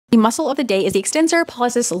The muscle of the day is the extensor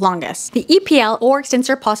pollicis longus. The EPL, or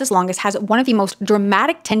extensor pollicis longus, has one of the most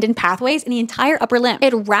dramatic tendon pathways in the entire upper limb.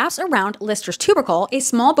 It wraps around Lister's tubercle, a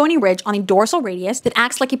small bony ridge on the dorsal radius that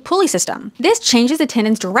acts like a pulley system. This changes the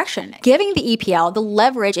tendon's direction, giving the EPL the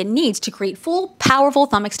leverage it needs to create full, powerful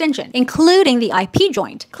thumb extension, including the IP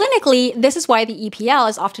joint. Clinically, this is why the EPL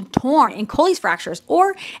is often torn in Colles fractures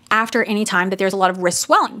or after any time that there's a lot of wrist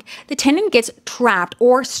swelling. The tendon gets trapped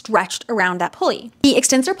or stretched around that pulley. The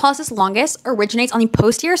extensor pollicis longus originates on the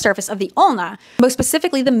posterior surface of the ulna, most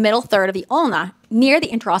specifically the middle third of the ulna, near the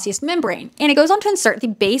interosseous membrane, and it goes on to insert the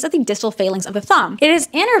base of the distal phalanx of the thumb. It is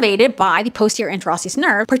innervated by the posterior interosseous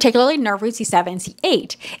nerve, particularly nerve roots C7 and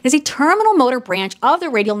C8. It is a terminal motor branch of the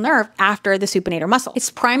radial nerve after the supinator muscle. Its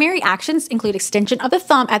primary actions include extension of the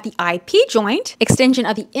thumb at the IP joint, extension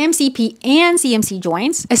of the MCP and CMC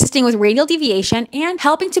joints, assisting with radial deviation, and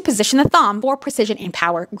helping to position the thumb for precision and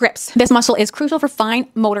power grips. This muscle is crucial for fine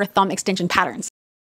motor thumb extension patterns.